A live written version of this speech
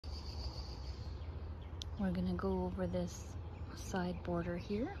We're gonna go over this side border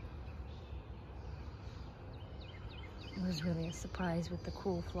here. It was really a surprise with the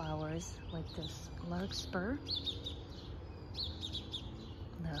cool flowers like this larkspur,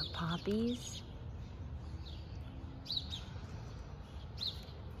 the poppies,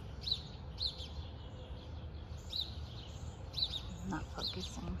 not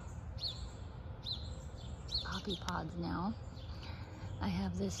focusing, poppy pods now. I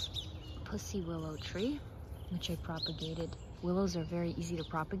have this pussy willow tree, which I propagated. Willows are very easy to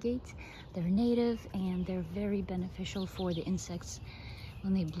propagate. They're native and they're very beneficial for the insects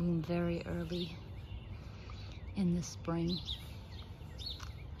when they bloom very early in the spring.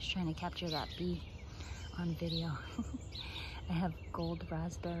 Just trying to capture that bee on video. I have gold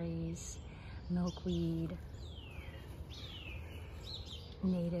raspberries, milkweed,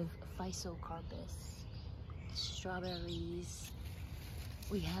 native physocarpus, strawberries.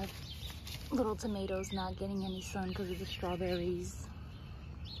 We have little tomatoes not getting any sun because of the strawberries.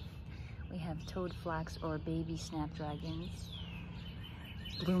 We have toad flax or baby snapdragons.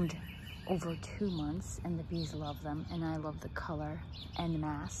 Bloomed over 2 months and the bees love them, and I love the color en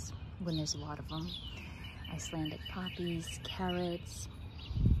masse when there's a lot of them. Icelandic poppies, carrots.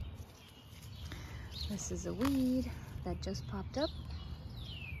 This is a weed that just popped up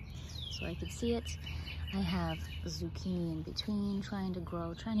so I could see it. I have zucchini in between, trying to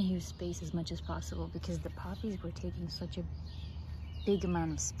grow, trying to use space as much as possible because the poppies were taking such a big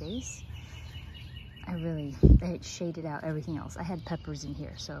amount of space. They shaded out everything else. I had peppers in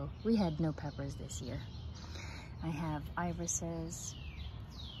here, so we had no peppers this year. I have irises.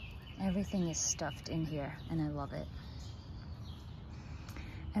 Everything is stuffed in here, and I love it.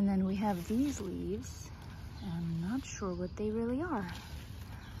 And then we have these leaves. I'm not sure what they really are.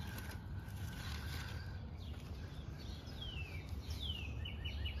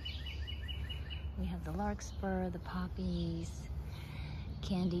 We have the larkspur, the poppies,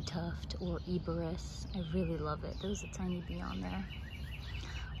 candy tuft or eberus. I really love it. There's a tiny bee on there.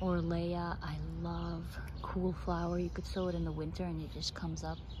 Orleia, I love. Cool flower. You could sow it in the winter and it just comes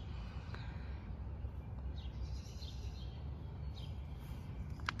up.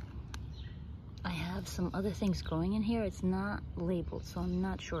 I have some other things growing in here. It's not labeled, so I'm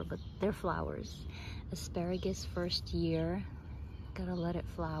not sure, but they're flowers. Asparagus first year. Gotta let it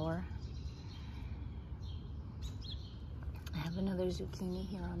flower. I have another zucchini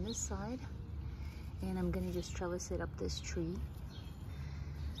here on this side, and I'm gonna just trellis it up this tree.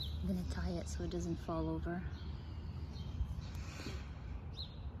 I'm gonna tie it so it doesn't fall over.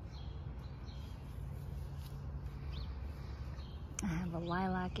 I have a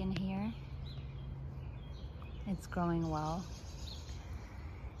lilac in here. It's growing well.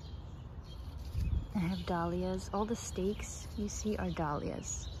 I have dahlias. All the stakes you see are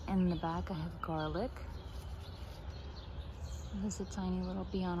dahlias. And in the back I have garlic. There's a tiny little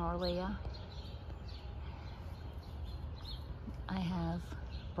bee on Orleia. I have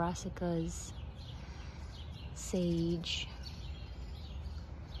brassicas, sage.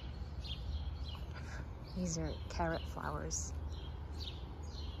 These are carrot flowers.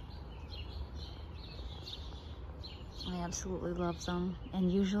 I absolutely love them. And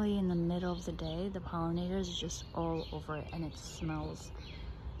usually in the middle of the day, the pollinators are just all over it and it smells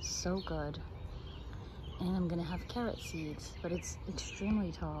so good. And I'm gonna have carrot seeds, but it's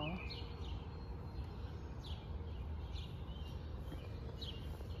extremely tall.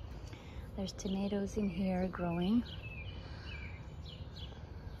 There's tomatoes in here growing.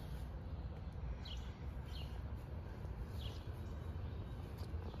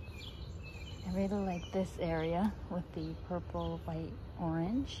 I really like this area with the purple, white,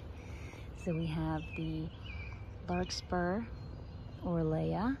 orange. So we have the larkspur,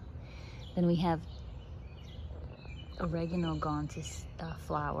 Orleia. Then we have oregano gone to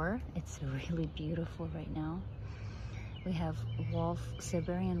flower. It's really beautiful right now. We have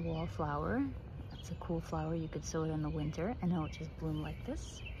Siberian wallflower. It's a cool flower. You could sow it in the winter and it'll just bloom like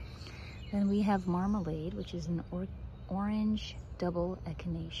this. Then we have marmalade, which is an orange double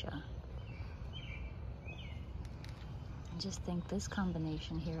echinacea. I just think this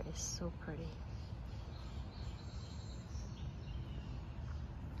combination here is so pretty.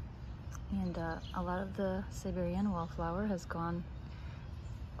 And a lot of the Siberian wallflower has gone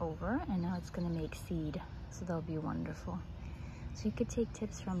over and now it's going to make seed, so that'll be wonderful. So you could take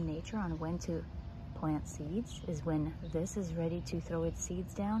tips from nature on when to plant seeds. Is when this is ready to throw its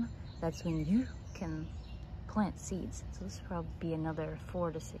seeds down, that's when you can plant seeds. So this will probably be another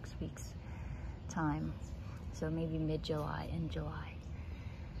 4 to 6 weeks time, so maybe mid-July and July.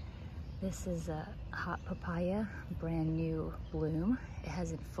 This is a hot papaya, brand new bloom. it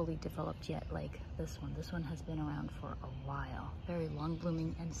hasn't fully developed yet like this one. This one has been around for a while. Very long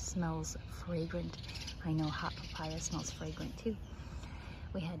blooming and smells fragrant. I know hot papaya smells fragrant too.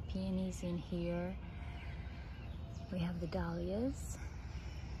 We had peonies in here. We have the dahlias,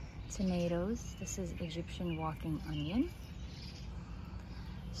 tomatoes. This is Egyptian walking onion.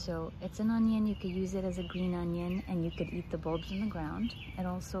 So it's an onion, you could use it as a green onion, and you could eat the bulbs in the ground. It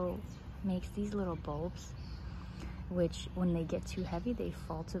also makes these little bulbs, which when they get too heavy, they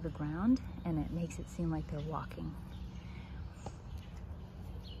fall to the ground, and it makes it seem like they're walking.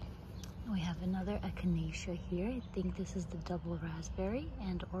 We have another echinacea here. I think this is the double raspberry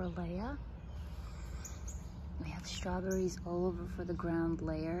and Orlea. We have strawberries all over for the ground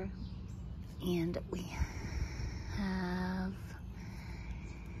layer. And we have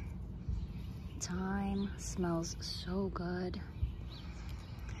thyme, smells so good.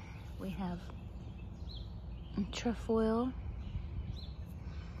 We have trefoil,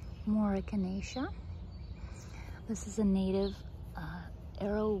 more echinacea. This is a native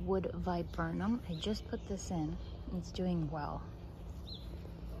arrowwood viburnum. I just put this in. It's doing well.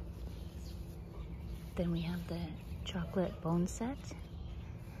 Then we have the chocolate bone set.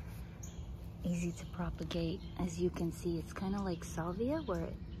 Easy to propagate. As you can see, it's kind of like salvia where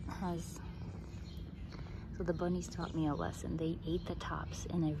it has... So the bunnies taught me a lesson. They ate the tops,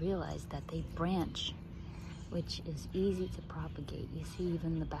 and I realized that they branch, which is easy to propagate. You see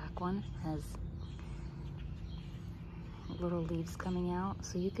even the back one has little leaves coming out.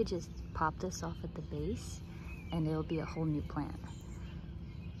 So you could just pop this off at the base and it'll be a whole new plant.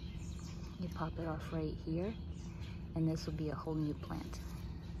 You pop it off right here and this will be a whole new plant.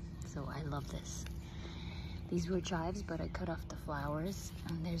 So I love this. These were chives, but I cut off the flowers.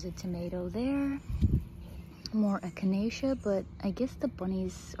 And there's a tomato there. More echinacea, but I guess the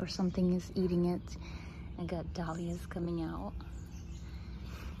bunnies or something is eating it. I got dahlias coming out.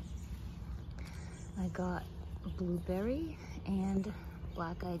 I got blueberry and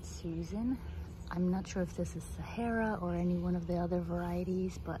black-eyed Susan. I'm not sure if this is Sahara or any one of the other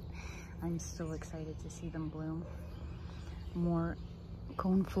varieties, but I'm so excited to see them bloom. More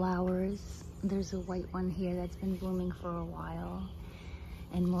coneflowers. There's a white one here that's been blooming for a while.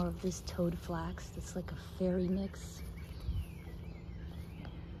 And more of this toad flax. It's like a fairy mix.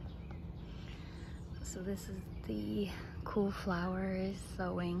 So this is the cool flowers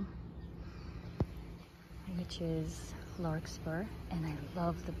sowing, which is larkspur, and I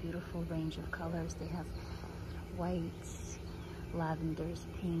love the beautiful range of colors. They have whites, lavenders,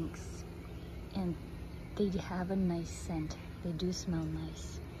 pinks, and they have a nice scent. They do smell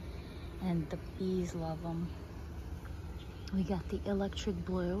nice, and the bees love them. We got the electric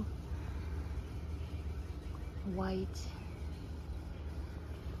blue, white.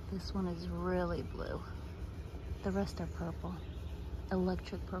 This one is really blue. The rest are purple,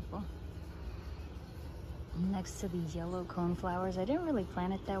 electric purple. Next to these yellow coneflowers, I didn't really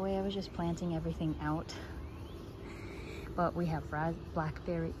plant it that way. I was just planting everything out. But we have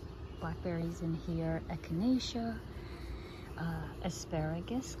blackberries in here, echinacea,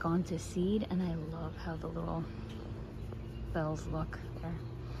 asparagus gone to seed, and I love how the little bells look there.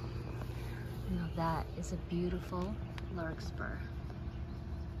 Now that is a beautiful larkspur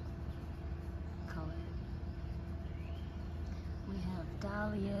color. We have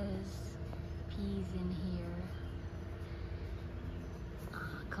dahlias, peas in here,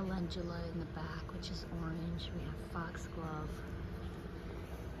 calendula in the back, which is orange. We have foxglove.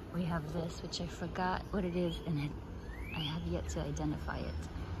 We have this, which I forgot what it is, and I have yet to identify it.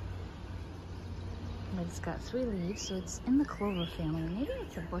 But it's got 3 leaves, so it's in the clover family. Maybe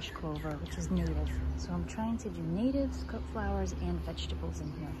it's a bush clover, which is native. So I'm trying to do natives, cut flowers, and vegetables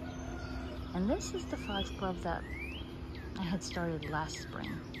in here. And this is the foxglove that I had started last spring.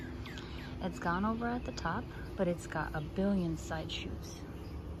 It's gone over at the top, but it's got a billion side shoots.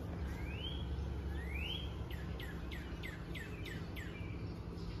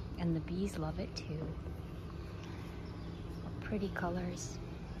 And the bees love it too. Pretty colors.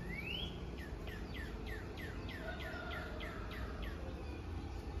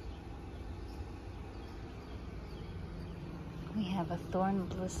 We have a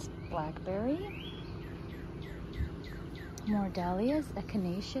thornless blackberry, more dahlias,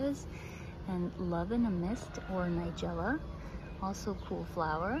 echinaceas, and love in a mist or nigella, also cool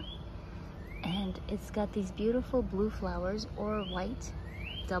flower. And it's got these beautiful blue flowers or white,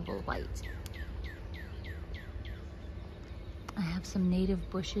 double white. I have some native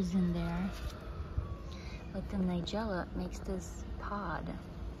bushes in there, but the nigella makes this pod.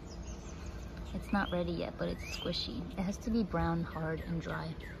 It's not ready yet, but it's squishy. It has to be brown, hard, and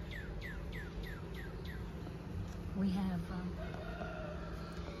dry. We have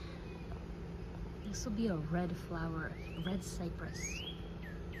This will be a red flower, red cypress.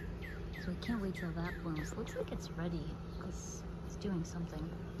 So I can't wait till that blooms. Looks like it's ready because it's doing something.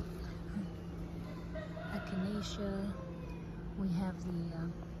 Echinacea. We have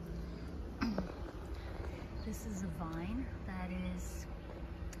the, this is a vine that is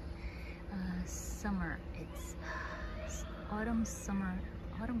summer. It's autumn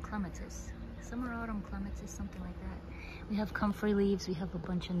clematis. Summer autumn clematis, something like that. We have comfrey leaves. We have a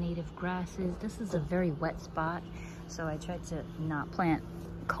bunch of native grasses. This is a very wet spot, so I tried to not plant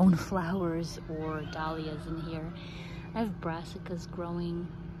coneflowers or dahlias in here. I have brassicas growing,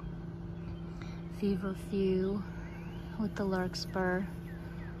 feverfew with the larkspur,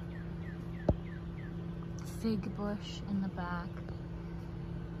 fig bush in the back,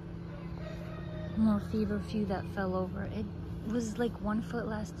 more feverfew that fell over. It was like 1 foot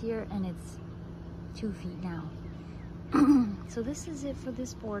last year and it's 2 feet now. So this is it for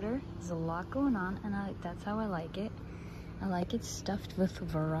this border. There's a lot going on, and that's how I like it. I like it stuffed with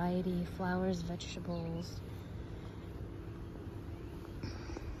variety, flowers, vegetables.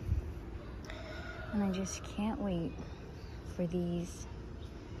 And I just can't wait for these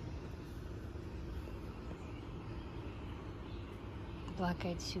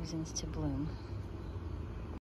black-eyed Susans to bloom.